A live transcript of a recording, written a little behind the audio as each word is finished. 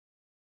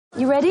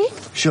You ready?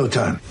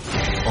 Showtime.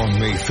 On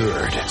May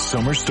 3rd,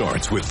 summer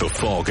starts with The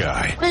Fall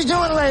Guy. Let's do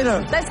it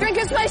later. Let's drink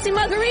a spicy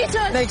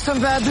margarita. Make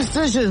some bad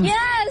decisions.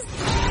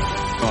 Yes!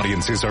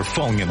 Audiences are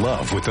falling in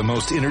love with the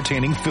most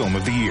entertaining film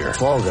of the year.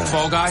 Fall Guy.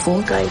 Fall Guy.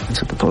 Fall Guy.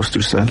 That's what the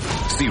poster said.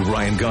 See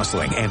Ryan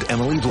Gosling and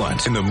Emily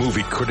Blunt in the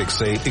movie critics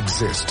say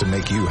exists to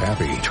make you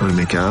happy. Trying to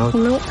make it out?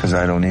 Nope. Because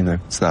I don't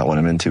either. It's not what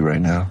I'm into right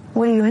now.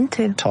 What are you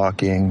into?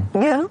 Talking.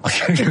 Yeah.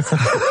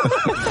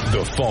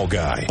 The Fall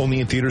Guy.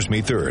 Only in theaters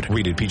May 3rd.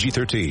 Rated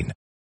PG-13.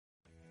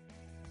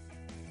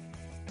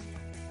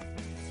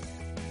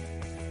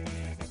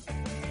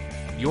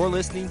 You're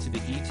listening to the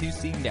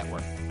E2C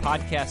Network,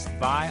 podcast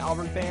by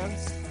Auburn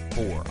fans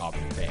for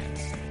Auburn fans.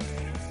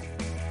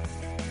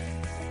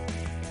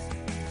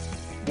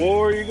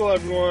 War Eagle,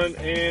 everyone,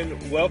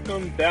 and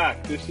welcome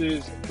back. This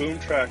is Boom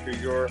Tracker,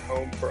 your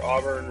home for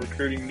Auburn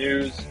recruiting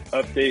news,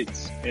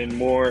 updates, and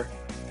more.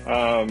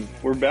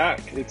 We're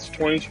back. It's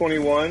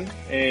 2021,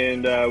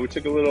 and we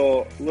took a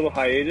little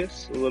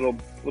hiatus, a little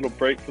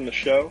break from the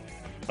show.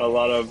 A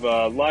lot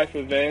of life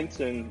events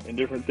and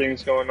different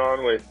things going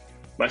on with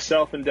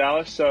myself in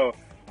Dallas. So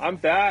I'm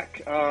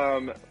back.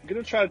 I'm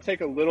going to try to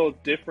take a little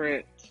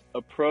different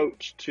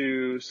approach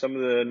to some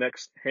of the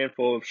next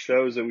handful of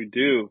shows that we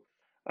do.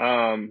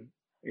 I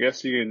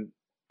guess you can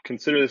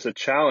consider this a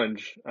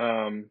challenge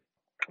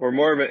or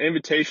more of an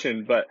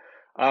invitation, but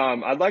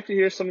I'd like to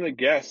hear some of the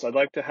guests. I'd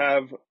like to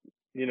have,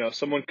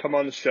 someone come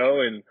on the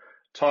show and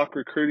talk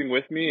recruiting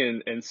with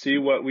me and see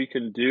what we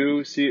can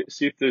do, see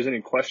if there's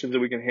any questions that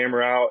we can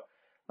hammer out.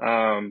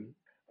 I'm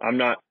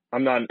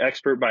not an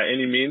expert by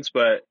any means,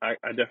 but I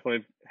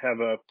definitely have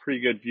a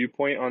pretty good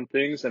viewpoint on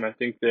things. And I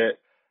think that,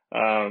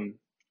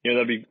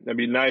 that'd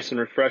be nice and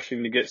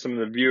refreshing to get some of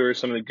the viewers,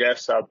 some of the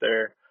guests out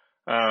there,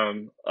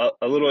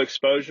 a little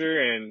exposure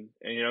and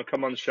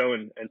come on the show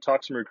and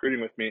talk some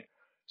recruiting with me.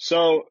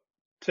 So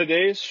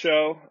today's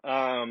show,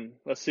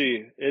 let's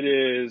see, it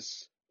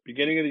is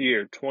beginning of the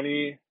year,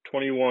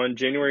 2021,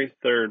 January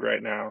 3rd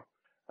right now,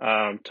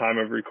 time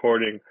of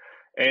recording.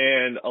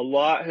 And a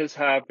lot has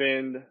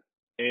happened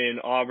in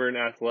Auburn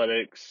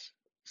athletics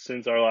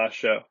since our last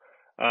show.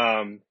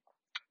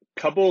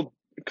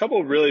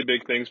 Couple really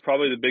big things.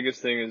 Probably the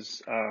biggest thing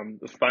is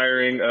the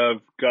firing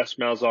of Gus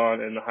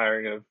Malzahn and the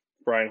hiring of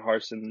Brian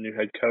Harsin, the new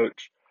head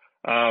coach.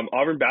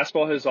 Auburn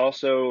basketball has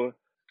also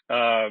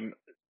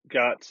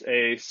got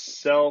a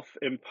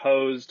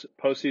self-imposed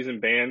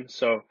postseason ban,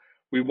 so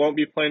we won't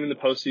be playing in the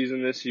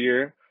postseason this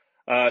year.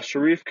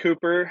 Sharife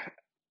Cooper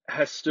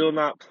has still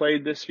not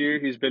played this year.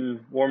 He's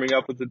been warming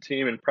up with the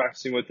team and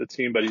practicing with the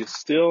team, but he's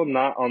still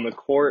not on the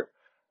court.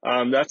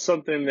 That's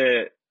something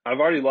that I've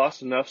already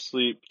lost enough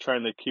sleep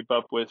trying to keep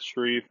up with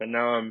Sharife, and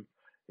now I'm,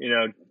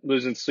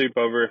 losing sleep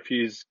over if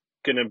he's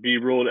going to be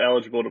ruled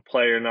eligible to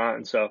play or not.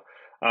 And so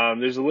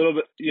there's a little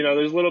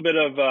bit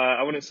of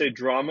I wouldn't say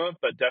drama,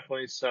 but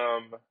definitely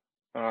some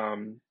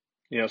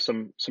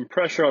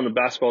pressure on the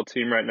basketball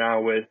team right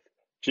now with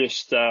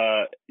just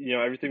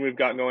everything we've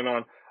got going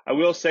on. I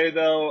will say,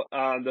 though,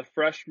 the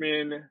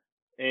freshmen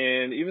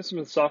and even some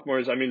of the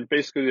sophomores, I mean,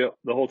 basically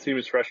the whole team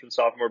is freshman,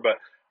 sophomore, but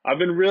I've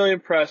been really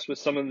impressed with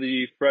some of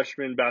the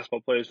freshman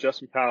basketball players.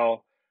 Justin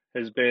Powell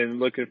has been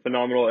looking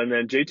phenomenal. And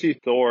then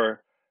JT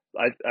Thor,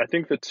 I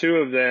think the two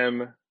of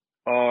them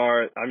they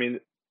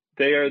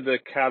are the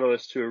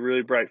catalyst to a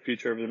really bright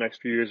future over the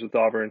next few years with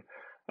Auburn.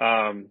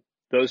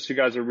 Those two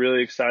guys are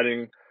really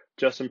exciting.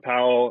 Justin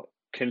Powell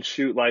can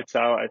shoot lights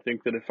out. I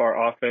think that if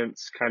our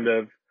offense kind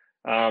of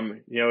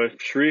if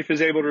Sharife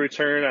is able to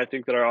return, I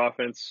think that our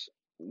offense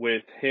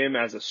with him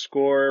as a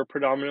scorer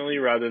predominantly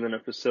rather than a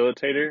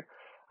facilitator,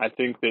 I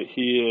think that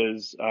he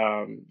is,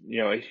 a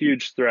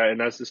huge threat.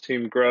 And as this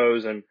team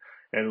grows and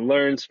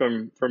learns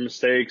from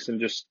mistakes and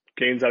just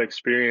gains that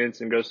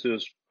experience and goes through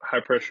those high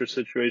pressure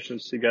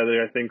situations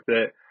together, I think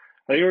we're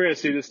going to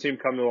see this team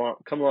come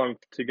along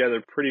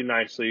together pretty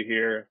nicely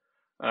here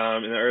in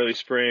the early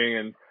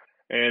spring.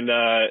 And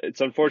it's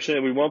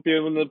unfortunate we won't be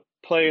able to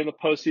play in the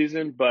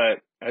postseason,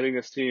 but I think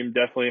this team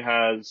definitely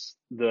has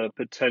the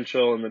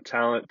potential and the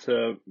talent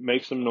to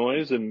make some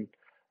noise and,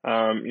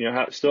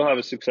 still have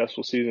a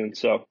successful season.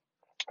 So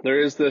there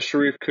is the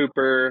Sharife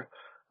Cooper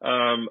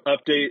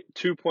update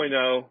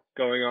 2.0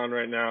 going on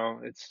right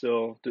now. It's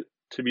still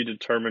to be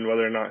determined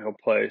whether or not he'll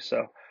play.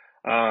 So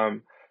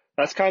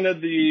that's kind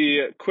of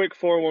the quick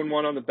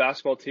 411 on the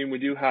basketball team. We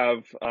do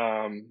have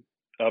a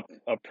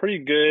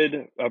pretty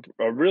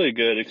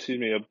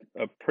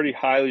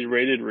highly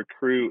rated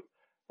recruit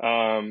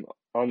on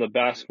the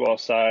basketball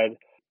side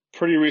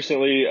pretty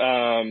recently,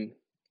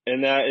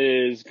 and that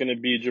is going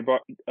to be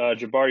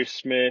Jabari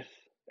Smith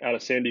out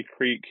of Sandy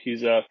Creek.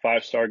 He's a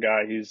 5-star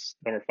guy. He's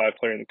number 5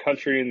 player in the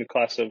country in the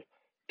class of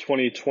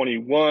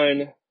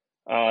 2021.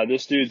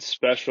 This dude's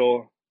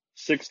special,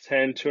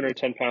 6'10",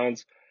 210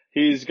 pounds.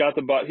 He's got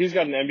an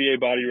NBA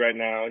body right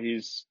now.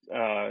 He's,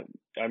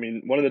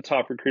 one of the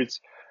top recruits.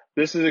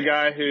 This is a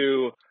guy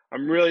who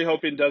I'm really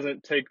hoping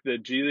doesn't take the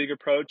G League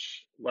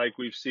approach like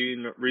we've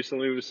seen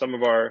recently with some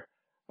of our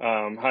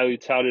highly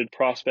touted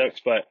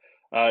prospects. But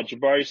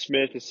Jabari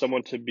Smith is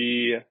someone to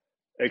be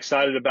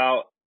excited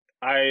about.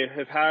 I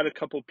have had a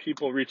couple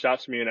people reach out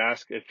to me and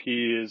ask if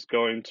he is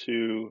going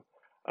to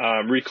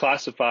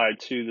reclassify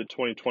to the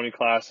 2020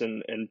 class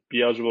and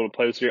be eligible to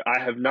play this year.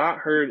 I have not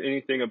heard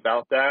anything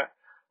about that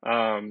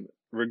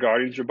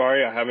regarding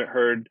Jabari. I haven't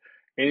heard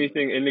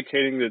anything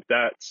indicating that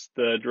that's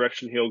the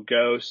direction he'll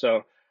go.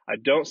 So I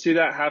don't see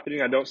that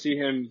happening. I don't see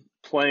him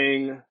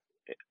playing.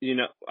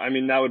 I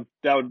mean, that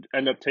would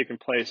end up taking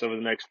place over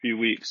the next few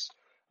weeks.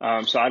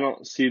 So I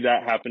don't see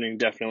that happening.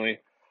 Definitely.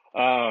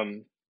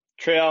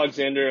 Trey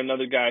Alexander,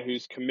 another guy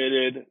who's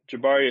committed.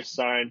 Jabari is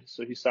signed,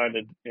 so he signed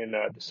in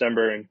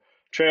December. And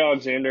Trey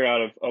Alexander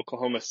out of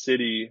Oklahoma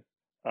City,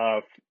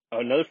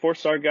 another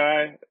 4-star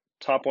guy,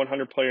 top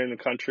 100 player in the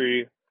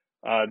country.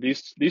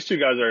 These two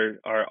guys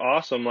are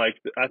awesome. Like,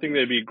 I think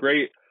they'd be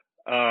great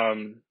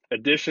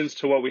additions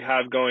to what we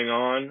have going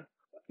on.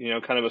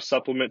 Kind of a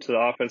supplement to the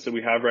offense that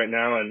we have right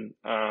now. And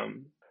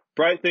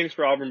bright things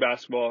for Auburn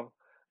basketball.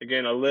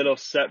 Again, a little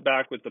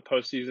setback with the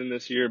postseason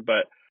this year,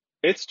 but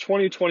it's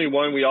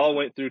 2021. We all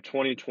went through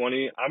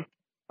 2020.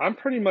 I'm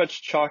pretty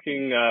much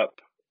chalking up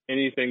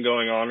anything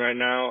going on right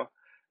now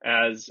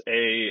as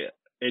there's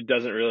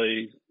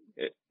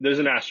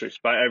an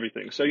asterisk by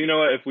everything. So you know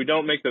what? If we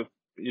don't we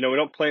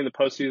don't play in the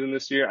postseason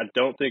this year, I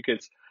don't think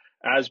it's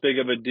as big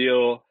of a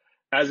deal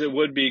as it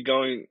would be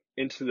going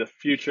into the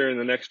future in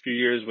the next few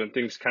years when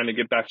things kind of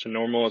get back to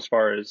normal as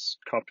far as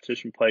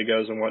competition play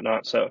goes and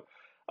whatnot. So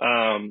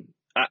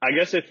I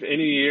guess if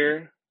any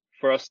year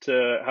for us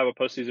to have a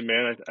postseason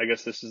ban, I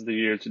guess this is the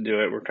year to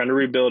do it. We're kind of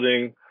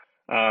rebuilding.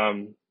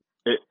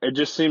 It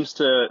just seems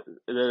like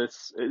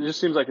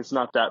it's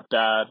not that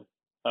bad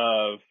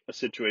of a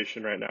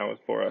situation right now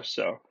for us.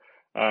 So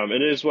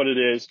it is what it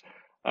is.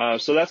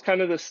 So that's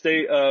kind of the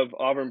state of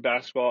Auburn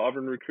basketball.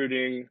 Auburn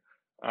recruiting,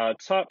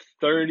 top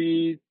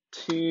 30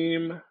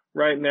 team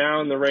right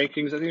now in the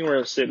rankings. I think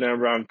we're sitting at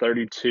around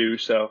 32.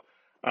 So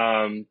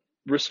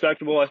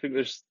respectable. I think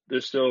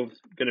there's still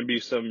going to be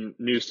some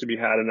news to be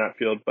had in that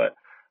field, but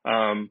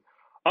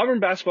Auburn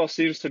basketball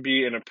seems to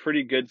be in a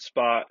pretty good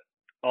spot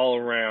all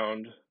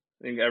around.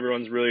 I think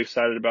everyone's really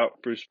excited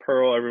about Bruce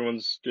Pearl.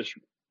 Everyone's just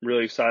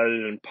really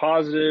excited and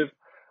positive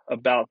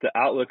about the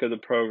outlook of the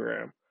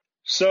program.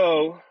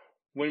 So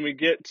when we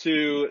get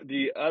to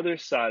the other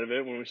side of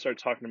it, when we start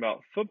talking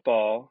about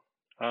football,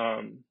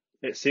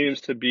 it seems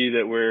to be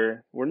that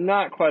we're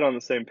not quite on the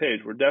same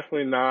page. We're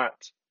definitely not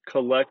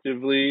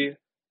collectively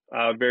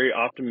very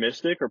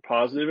optimistic or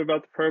positive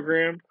about the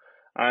program.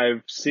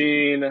 I've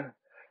seen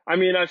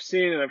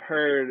and I've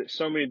heard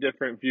so many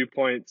different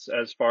viewpoints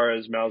as far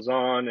as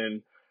Malzahn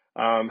and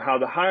how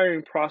the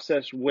hiring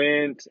process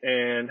went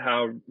and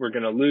how we're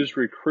going to lose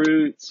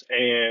recruits.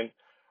 And,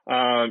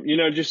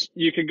 just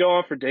you could go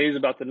on for days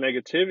about the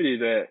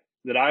negativity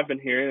that I've been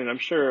hearing. And I'm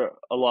sure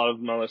a lot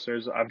of my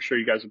listeners, I'm sure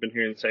you guys have been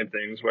hearing the same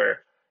things where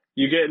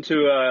you get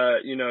into,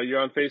 you're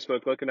on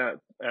Facebook looking at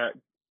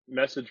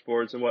message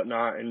boards and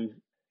whatnot, and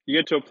you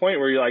get to a point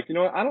where you're like,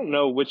 I don't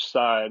know which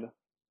side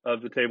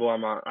of the table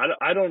I'm on.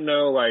 I don't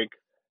know, like,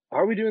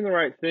 are we doing the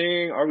right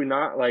thing? Are we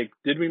not? Like,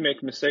 did we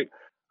make a mistake?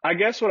 I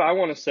guess what I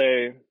want to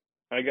say,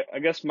 I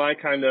guess my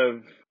kind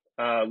of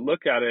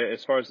look at it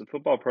as far as the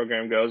football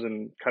program goes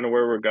and kind of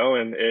where we're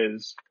going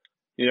is,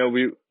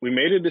 we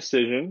made a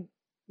decision.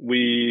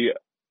 We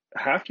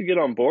have to get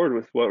on board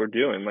with what we're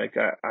doing. Like,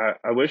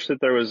 I wish that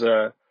there was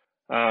I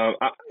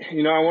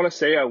want to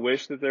say I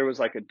wish that there was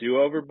like a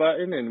do-over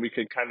button and we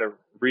could kind of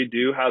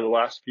redo how the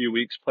last few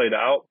weeks played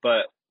out.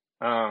 But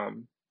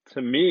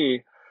to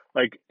me,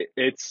 like,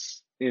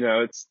 it's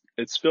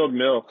spilled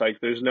milk. Like,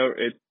 there's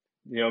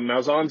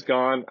Malzahn's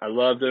gone. I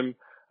loved him.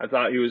 I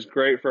thought he was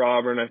great for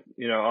Auburn.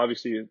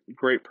 Obviously a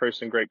great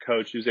person, great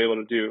coach. He was able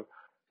to do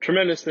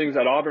tremendous things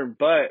at Auburn,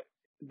 but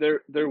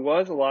there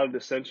was a lot of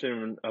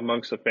dissension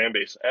amongst the fan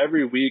base.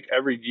 Every week,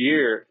 every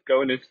year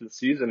going into the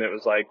season, it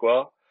was like,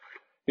 well,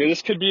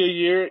 this could be a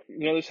year,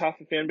 there's half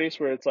the fan base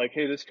where it's like,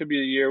 hey, this could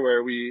be a year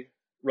where we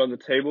run the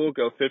table,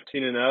 go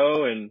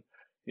 15-0 and,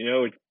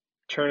 we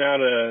turn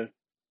out a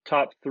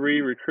top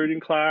 3 recruiting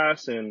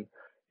class. And,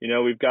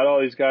 we've got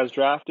all these guys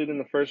drafted in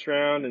the first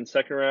round and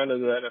second round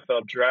of the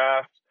NFL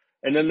draft.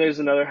 And then there's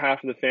another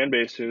half of the fan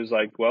base who's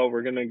like, well,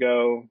 we're going to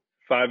go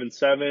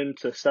 5-7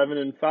 to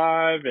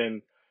 7-5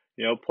 and,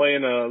 play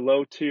in a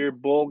low tier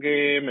bowl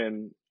game.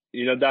 And,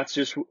 that's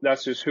just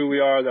who we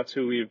are. That's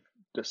who we've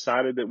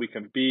decided that we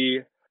can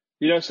be.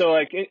 So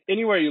like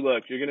anywhere you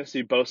look, you're going to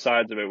see both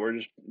sides of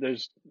it.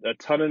 There's a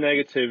ton of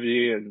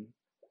negativity and,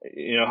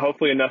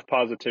 hopefully enough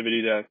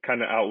positivity to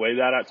kind of outweigh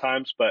that at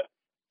times, but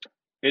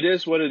it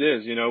is what it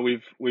is.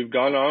 We've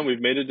gone on, we've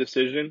made a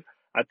decision.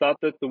 I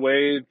thought that the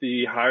way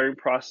the hiring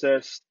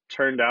process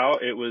turned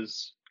out,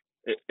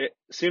 it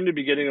seemed to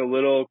be getting a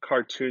little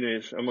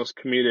cartoonish, almost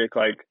comedic.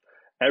 Like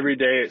every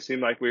day it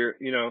seemed like we were,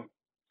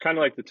 kind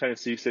of like the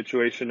Tennessee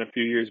situation a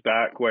few years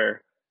back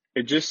where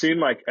it just seemed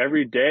like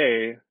every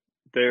day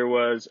there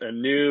was a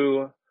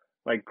new,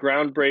 like,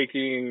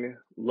 groundbreaking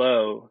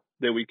low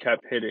that we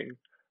kept hitting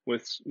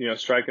with,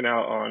 striking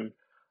out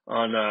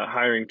on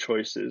hiring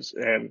choices.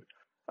 And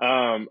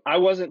I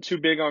wasn't too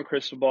big on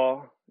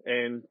Cristobal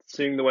and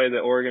seeing the way that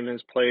Oregon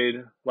has played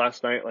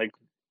last night, like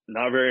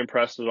not very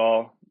impressed at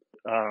all.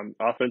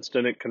 Offense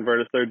didn't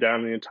convert a third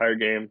down in the entire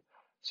game.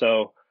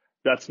 So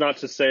that's not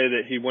to say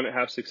that he wouldn't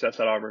have success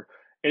at Auburn.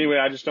 Anyway,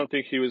 I just don't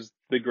think he was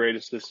the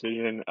greatest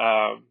decision.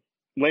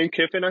 Lane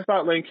Kiffin, I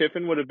thought Lane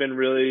Kiffin would have been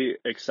really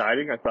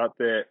exciting. I thought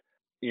that,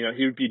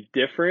 he would be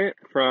different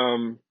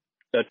from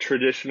a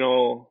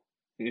traditional,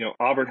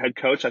 Auburn head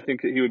coach. I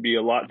think that he would be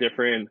a lot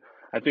different. And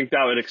I think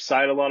that would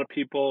excite a lot of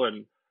people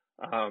and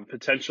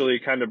potentially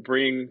kind of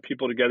bring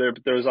people together.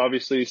 But there was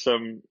obviously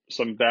some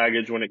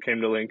baggage when it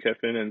came to Lane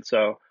Kiffin. And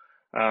so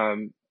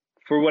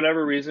for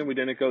whatever reason, we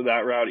didn't go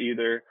that route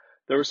either.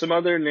 There were some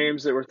other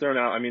names that were thrown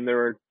out. I mean, there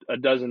were a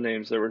dozen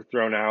names that were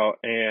thrown out,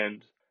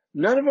 and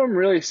none of them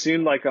really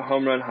seemed like a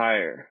home run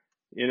hire.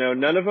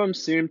 None of them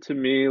seemed to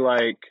me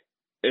like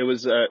it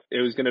was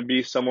going to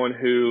be someone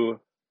who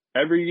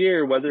every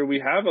year, whether we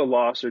have a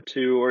loss or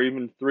two or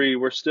even three,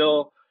 we're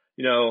still,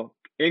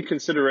 in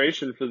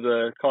consideration for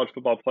the college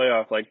football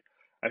playoff. Like,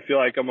 I feel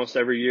like almost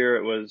every year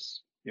it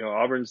was,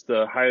 Auburn's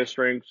the highest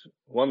ranked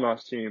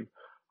 1-loss team.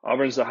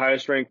 Auburn's the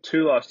highest ranked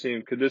 2-loss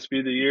team. Could this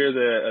be the year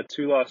that a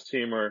 2-loss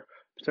team or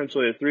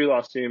potentially a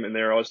 3-loss team? And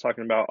they're always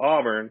talking about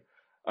Auburn.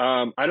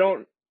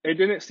 It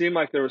didn't seem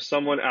like there was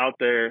someone out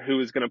there who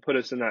was going to put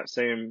us in that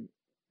same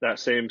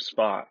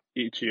spot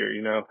each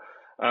year,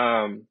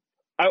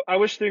 I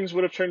wish things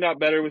would have turned out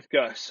better with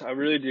Gus. I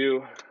really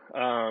do.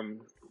 I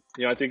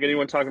think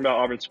anyone talking about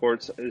Auburn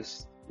sports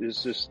is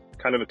just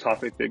kind of a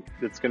topic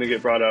that's going to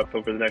get brought up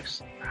over the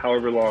next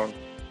however long.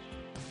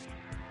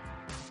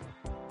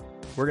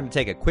 We're going to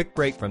take a quick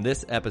break from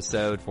this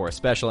episode for a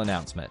special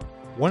announcement.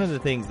 One of the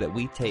things that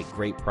we take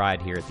great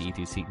pride here at the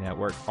E2C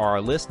Network are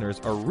our listeners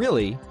are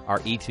really our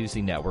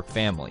E2C Network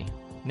family.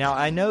 Now,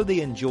 I know they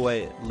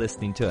enjoy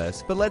listening to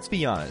us, but let's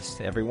be honest,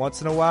 every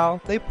once in a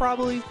while, they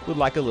probably would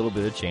like a little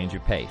bit of change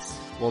of pace.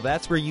 Well,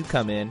 that's where you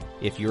come in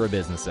if you're a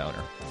business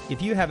owner. If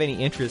you have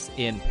any interest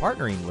in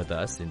partnering with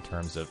us in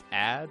terms of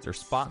ads or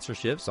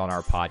sponsorships on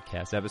our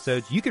podcast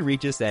episodes, you can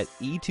reach us at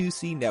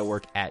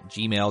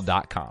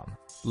e2cnetwork@gmail.com.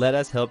 Let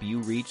us help you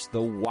reach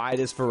the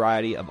widest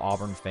variety of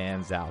Auburn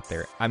fans out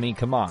there. I mean,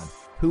 come on.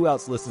 Who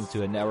else listens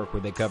to a network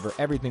where they cover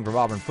everything from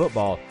Auburn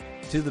football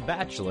to The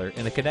Bachelor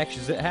and the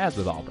connections it has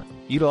with Auburn?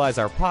 Utilize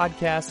our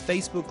podcast,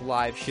 Facebook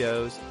Live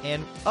shows,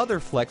 and other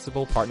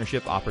flexible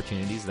partnership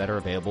opportunities that are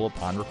available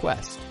upon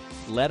request.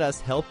 Let us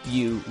help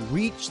you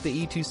reach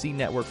the E2C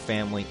Network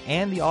family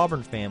and the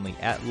Auburn family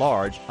at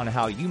large on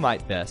how you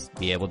might best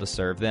be able to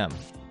serve them.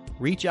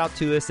 Reach out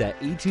to us at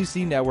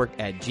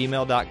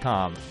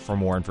e2cnetwork@gmail.com for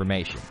more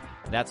information.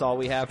 That's all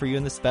we have for you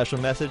in this special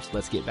message.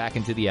 Let's get back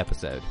into the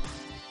episode.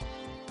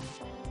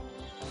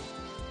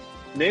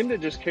 Name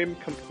that just came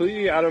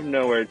completely out of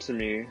nowhere to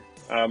me.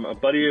 A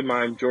buddy of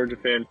mine, Georgia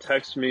fan,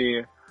 texted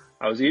me.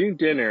 I was eating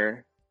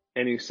dinner,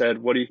 and he said,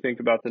 "What do you think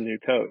about the new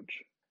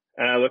coach?"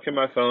 And I look at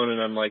my phone,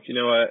 and I'm like, you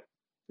know what?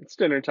 It's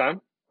dinner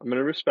time. I'm going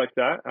to respect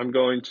that. I'm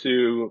going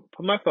to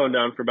put my phone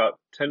down for about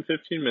 10,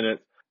 15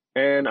 minutes,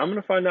 and I'm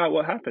going to find out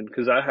what happened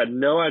because I had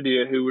no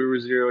idea who we were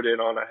zeroed in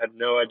on. I had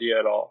no idea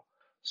at all.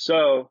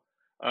 So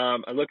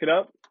I look it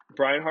up,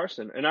 Bryan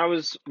Harsin. And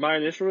my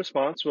initial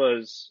response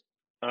was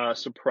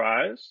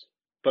surprise,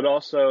 but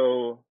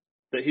also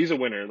that he's a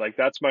winner. Like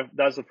that's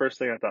the first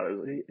thing I thought.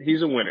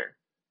 He's a winner.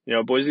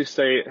 Boise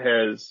State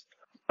has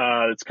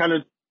it's kind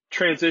of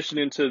transitioned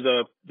into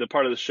the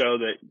part of the show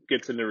that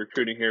gets into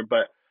recruiting here.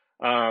 But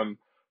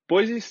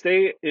Boise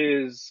State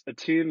is a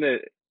team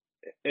that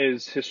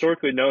is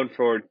historically known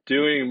for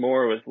doing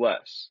more with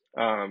less.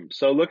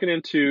 So looking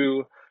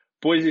into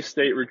Boise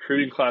State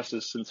recruiting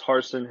classes since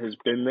Harsin has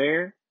been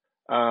there,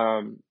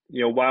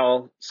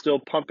 while still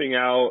pumping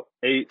out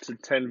 8 to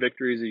 10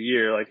 victories a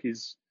year, like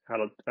he's had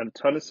a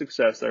ton of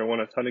success there, won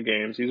a ton of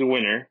games. He's a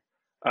winner.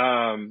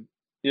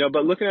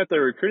 But looking at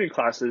their recruiting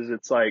classes,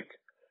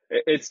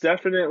 it's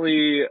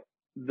definitely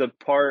the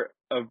part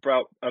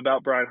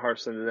about Bryan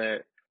Harsin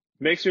that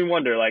makes me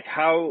wonder, like,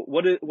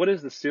 what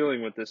is the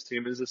ceiling with this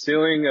team? Is the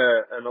ceiling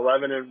an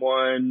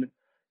 11-1,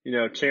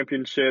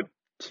 championship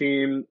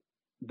team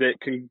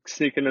that can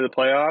sneak into the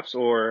playoffs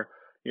or,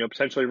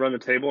 potentially run the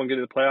table and get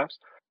into the playoffs?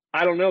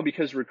 I don't know,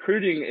 because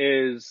recruiting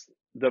is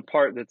the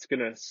part that's going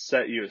to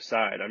set you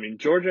aside. I mean,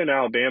 Georgia and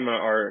Alabama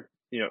are,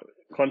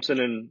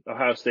 Clemson and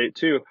Ohio State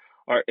too,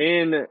 are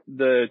in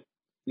the,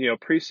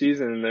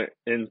 preseason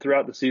and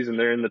throughout the season,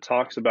 they're in the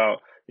talks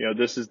about,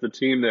 this is the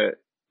team that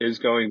is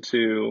going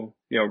to,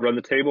 run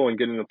the table and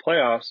get into the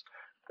playoffs,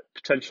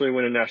 potentially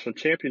win a national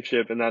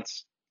championship. And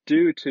that's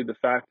due to the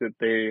fact that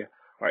they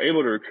are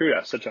able to recruit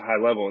at such a high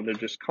level. And they're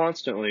just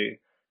constantly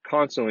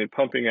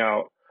pumping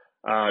out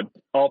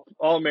all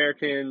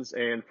Americans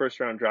and first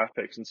round draft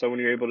picks. And so when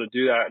you're able to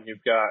do that and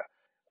you've got,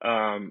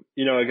 a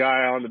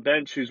guy on the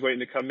bench who's waiting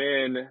to come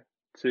in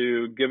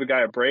to give a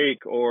guy a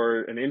break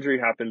or an injury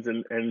happens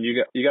and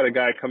you got a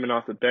guy coming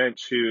off the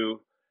bench who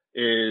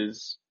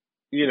is,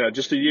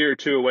 just a year or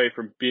two away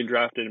from being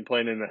drafted and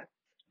playing in the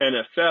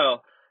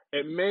NFL,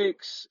 it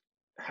makes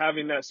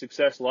having that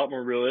success a lot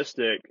more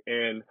realistic.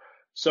 And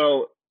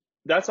so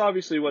that's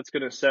obviously what's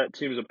going to set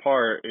teams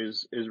apart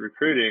is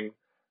recruiting,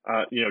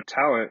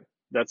 talent.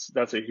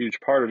 That's a huge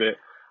part of it.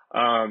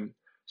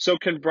 So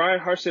can Brian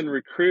Harsin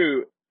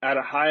recruit at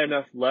a high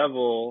enough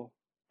level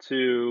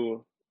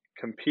to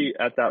compete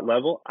at that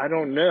level? I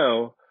don't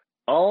know.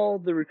 All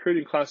the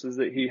recruiting classes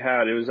that he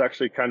had, it was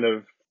actually kind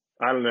of,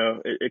 I don't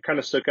know, it kind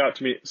of stood out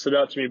to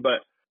me,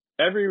 but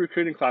every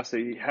recruiting class that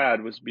he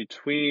had was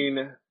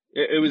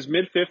it was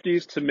mid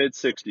 50s to mid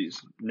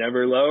 60s,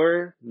 never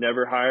lower,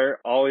 never higher,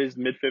 always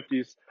mid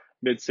 50s,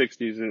 mid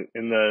 60s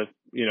in the,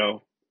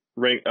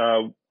 rank,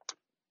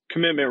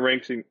 commitment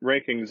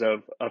rankings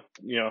of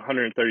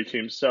 130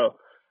 teams. So,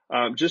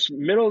 just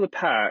middle of the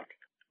pack,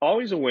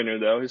 always a winner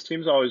though. His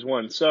team's always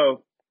won.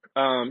 So,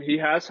 he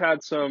has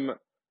had some,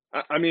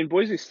 I mean,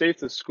 Boise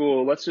State's a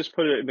school. Let's just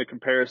put it into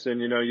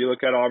comparison. You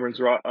look at Auburn's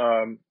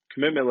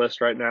commitment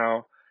list right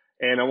now,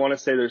 and I want to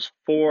say there's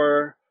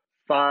four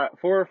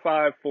or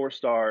five 4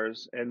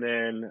 stars, and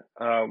then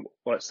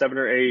 7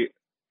 or 8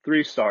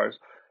 3 stars,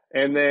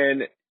 and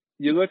then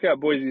you look at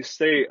Boise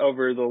State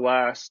over the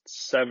last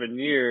 7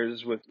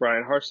 years with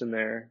Brian Harsin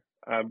there.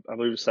 I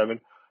believe it's 7.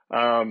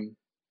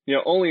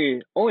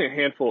 Only a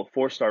handful of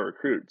 4-star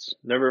recruits.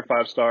 Never a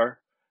 5-star.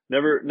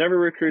 Never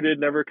recruited.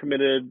 Never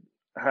committed.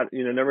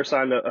 Never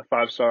signed a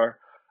 5-star.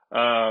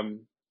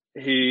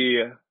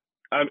 Even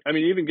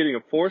getting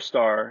a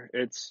 4-star,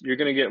 you're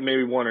going to get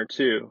maybe 1 or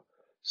 2.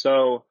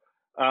 So,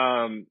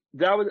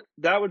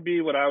 that would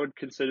be what I would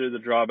consider the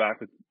drawback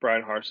with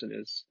Brian Harsin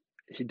is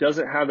he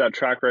doesn't have that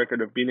track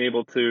record of being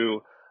able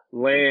to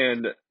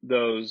land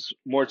those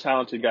more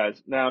talented guys.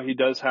 Now he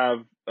does have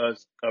a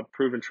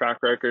proven track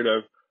record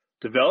of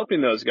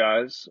developing those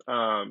guys,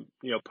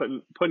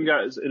 putting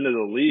guys into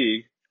the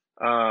league,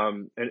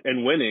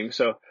 and winning.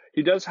 So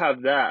he does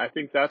have that. I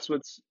think that's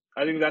going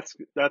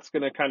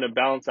to kind of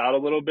balance out a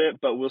little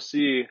bit, but we'll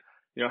see,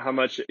 how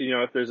much,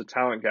 if there's a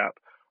talent gap.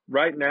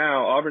 Right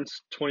now,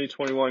 Auburn's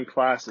 2021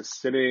 class is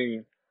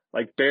sitting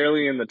like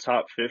barely in the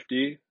top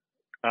 50,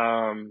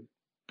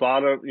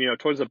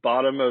 towards the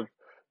bottom of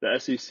the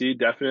SEC.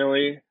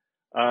 Definitely,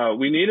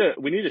 we need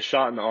a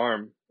shot in the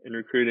arm in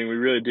recruiting. We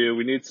really do.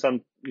 We need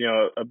some,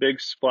 a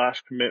big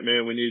splash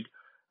commitment. We need,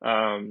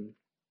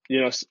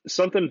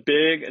 something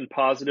big and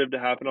positive to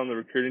happen on the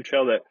recruiting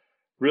trail that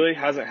really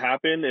hasn't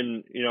happened.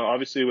 And,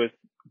 obviously with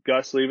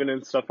Gus leaving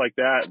and stuff like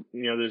that,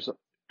 there's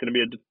going to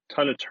be a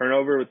ton of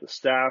turnover with the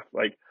staff.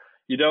 Like,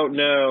 you don't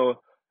know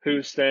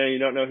who's staying, you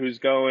don't know who's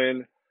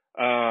going.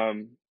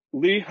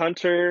 Lee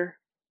Hunter,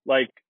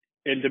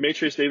 and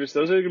Demetrius Davis,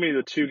 those are going to be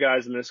the 2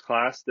 guys in this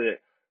class that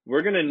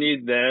we're going to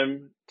need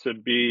them to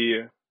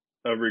be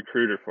a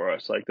recruiter for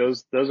us. Like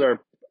those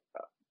are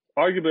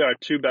arguably our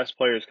 2 best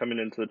players coming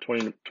into the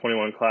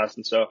 2021 class.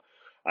 And so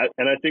I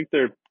think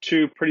they're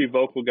 2 pretty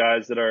vocal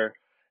guys that are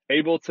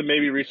able to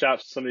maybe reach out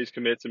to some of these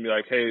commits and be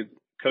like, hey,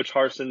 Coach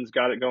Harsin's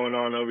got it going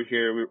on over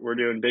here. We're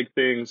doing big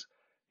things.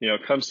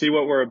 Come see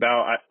what we're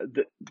about.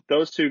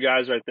 Those 2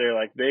 guys right there,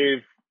 like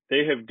they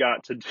have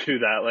got to do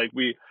that. Like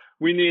we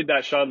need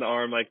that shot in the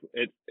arm. Like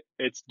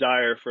it's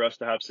dire for us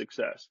to have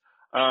success.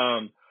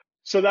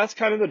 So that's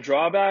kind of the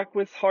drawback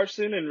with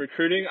Harsin and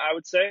recruiting, I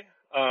would say.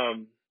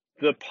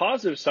 The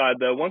positive side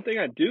though, one thing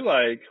I do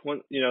like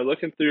when,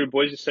 looking through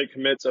Boise State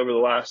commits over the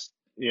last,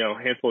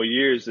 handful of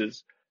years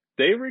is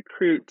they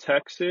recruit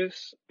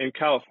Texas and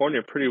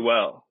California pretty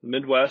well. The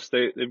Midwest,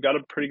 they've got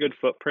a pretty good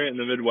footprint in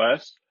the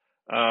Midwest.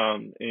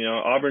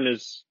 Auburn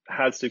has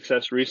had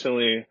success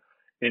recently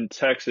in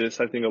Texas,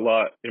 I think a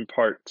lot in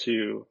part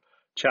to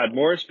Chad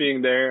Morris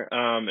being there.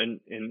 And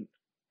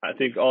I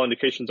think all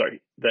indications are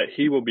that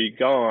he will be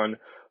gone,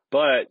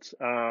 but,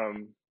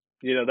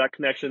 that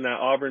connection, that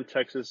Auburn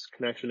Texas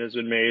connection has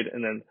been made.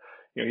 And then,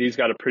 he's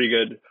got a pretty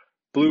good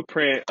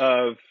blueprint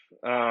of,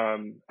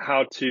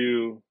 how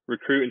to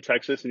recruit in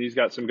Texas, and he's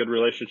got some good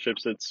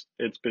relationships.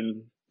 It's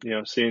been,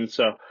 seen.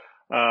 So,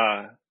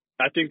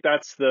 I think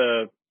that's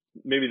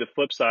maybe the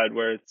flip side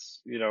where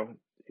it's,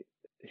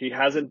 he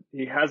hasn't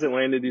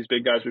landed these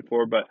big guys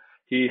before, but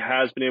he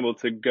has been able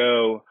to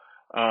go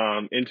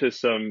into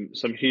some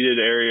heated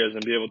areas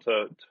and be able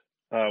to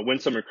win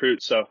some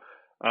recruits. So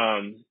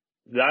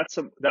that's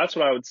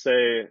what I would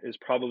say is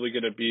probably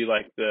going to be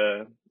like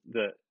the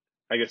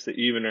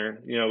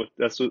evener.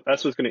 That's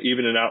what's going to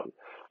even it out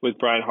with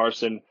Brian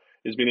Harsin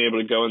is being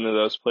able to go into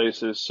those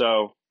places.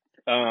 So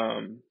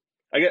I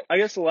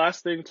guess the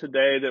last thing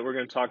today that we're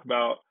going to talk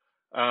about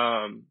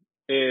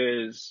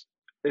is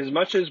as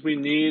much as we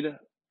need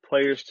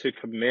players to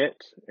commit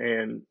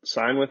and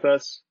sign with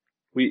us,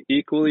 we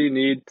equally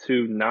need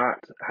to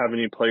not have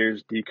any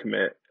players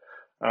decommit.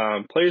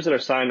 Players that are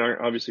signed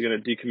aren't obviously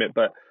going to decommit,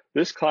 but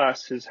this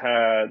class has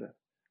had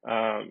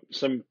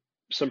some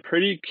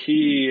pretty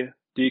key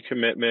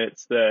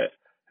decommitments that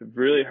have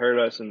really hurt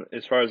us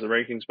as far as the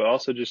rankings, but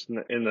also just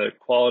in the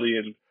quality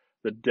and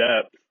the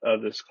depth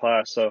of this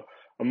class. So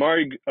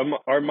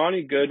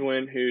Armani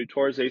Goodwin, who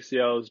tore his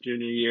ACL his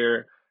junior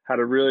year, had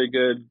a really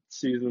good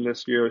season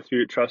this year with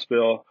Hewitt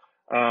Trustville.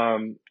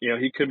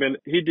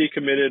 He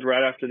decommitted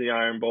right after the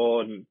Iron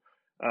Bowl, and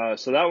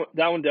So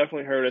that one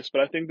definitely hurt us.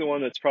 But I think the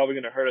one that's probably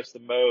going to hurt us the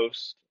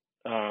most,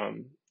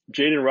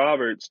 Jaden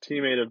Roberts,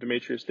 teammate of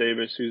Demetrius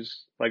Davis,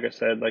 who's, like I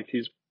said, like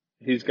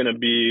he's going to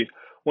be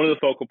one of the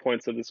focal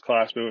points of this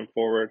class moving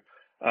forward.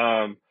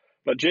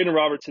 But Jaden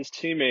Roberts, his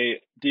teammate,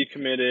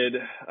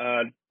 decommitted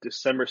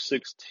December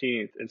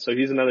 16th. And so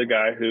he's another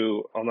guy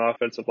who, on the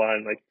offensive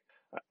line, like,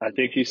 I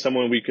think he's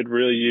someone we could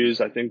really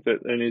use. I think that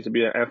there needs to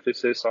be an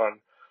emphasis on,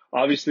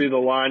 obviously, the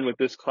line with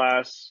this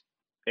class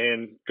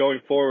and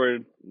going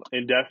forward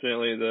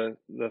indefinitely,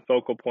 the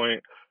focal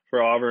point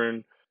for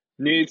Auburn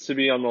needs to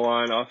be on the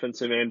line,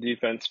 offensive and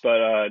defense.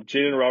 But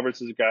Jaden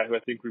Roberts is a guy who I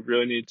think we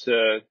really need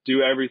to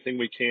do everything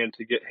we can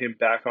to get him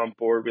back on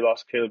board. We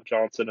lost Caleb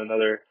Johnson,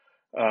 another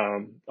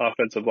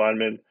offensive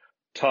lineman,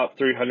 top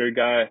 300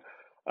 guy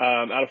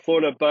out of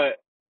Florida. But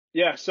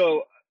yeah,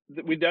 so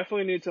we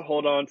definitely need to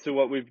hold on to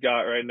what we've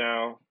got right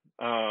now.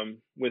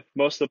 With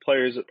most of the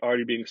players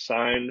already being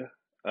signed,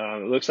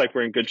 it looks like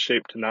we're in good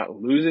shape to not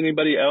lose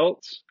anybody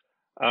else.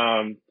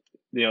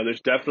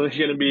 There's definitely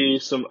going to be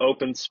some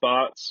open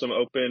spots, some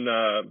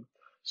open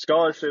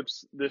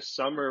scholarships this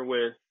summer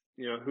with,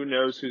 who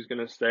knows who's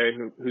going to stay,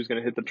 who's going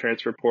to hit the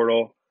transfer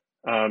portal.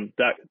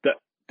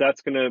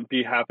 That's going to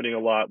be happening a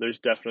lot. There's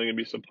definitely going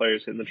to be some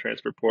players in the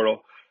transfer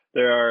portal.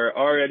 There are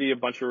already a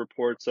bunch of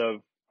reports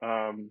of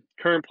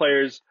current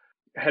players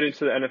heading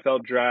to the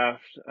NFL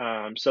draft.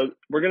 So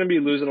we're going to be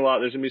losing a lot.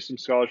 There's going to be some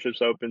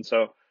scholarships open.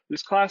 So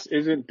this class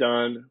isn't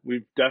done.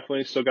 We've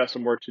definitely still got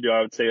some work to do.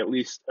 I would say at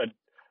least,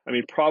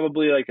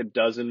 probably like a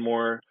dozen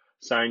more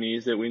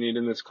signees that we need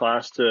in this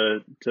class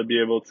to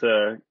be able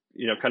to,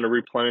 kind of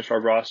replenish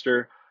our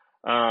roster.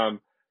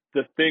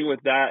 The thing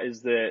with that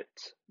is that,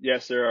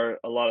 yes, there are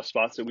a lot of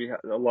spots that we have,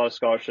 a lot of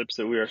scholarships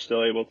that we are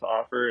still able to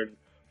offer and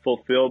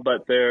fulfill,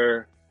 but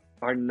there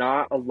are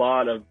not a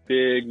lot of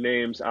big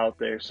names out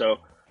there. So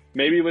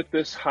maybe with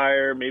this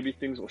hire, maybe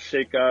things will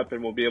shake up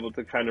and we'll be able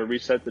to kind of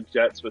reset the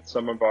jets with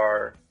some of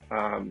our,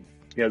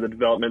 the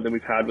development that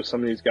we've had with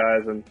some of these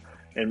guys and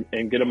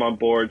get them on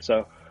board.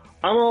 So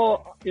I'm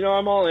all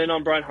in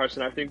on Bryan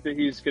Harsin. I think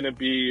he's going to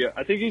be,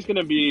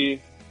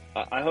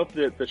 I hope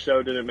that the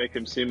show didn't make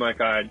him seem like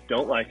I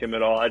don't like him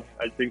at all. I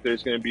think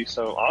there's going to be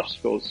some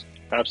obstacles,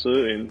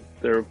 absolutely, and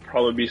there will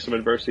probably be some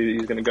adversity that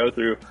he's going to go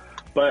through.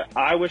 But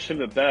I wish him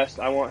the best.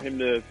 I want him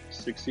to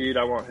succeed.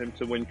 I want him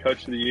to win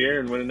Coach of the Year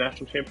and win a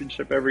national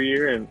championship every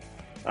year, and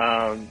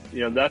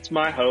that's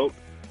my hope.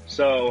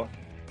 So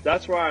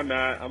that's where I'm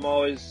at. I'm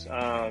always,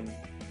 I've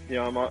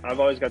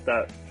always got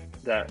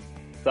that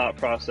thought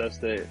process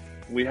that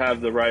we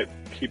have the right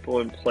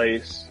people in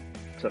place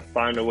to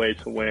find a way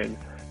to win.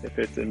 If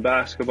it's in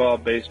basketball,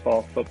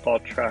 baseball, football,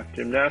 track,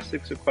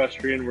 gymnastics,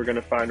 equestrian, we're going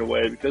to find a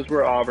way because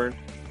we're Auburn.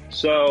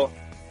 So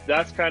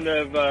that's kind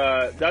of,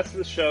 that's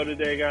the show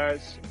today,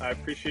 guys. I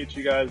appreciate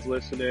you guys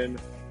listening.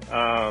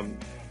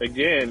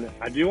 Again,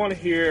 I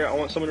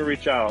want someone to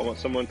reach out. I want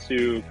someone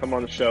to come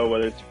on the show,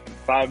 whether it's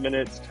 5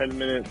 minutes, 10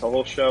 minutes, a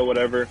whole show,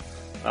 whatever.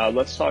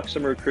 Let's talk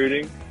some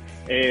recruiting.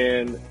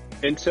 And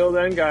until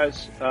then,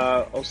 guys,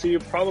 I'll see you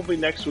probably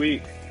next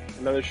week,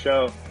 another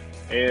show,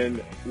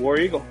 and War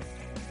Eagle.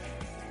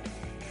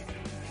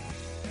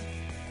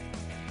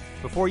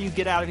 Before you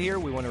get out of here,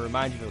 we want to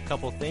remind you of a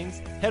couple of things.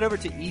 Head over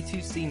to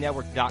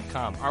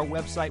e2cnetwork.com, our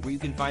website where you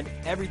can find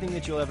everything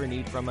that you'll ever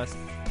need from us,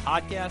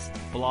 podcasts,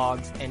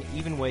 blogs, and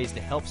even ways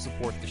to help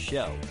support the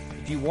show.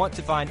 If you want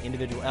to find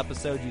individual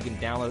episodes, you can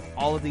download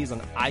all of these on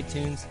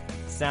iTunes,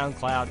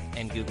 SoundCloud,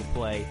 and Google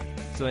Play.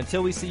 So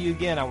until we see you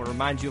again, I want to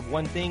remind you of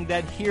one thing,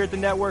 that here at the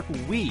network,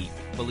 we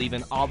believe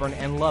in Auburn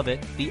and love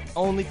it. The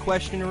only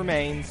question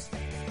remains,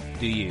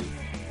 do you?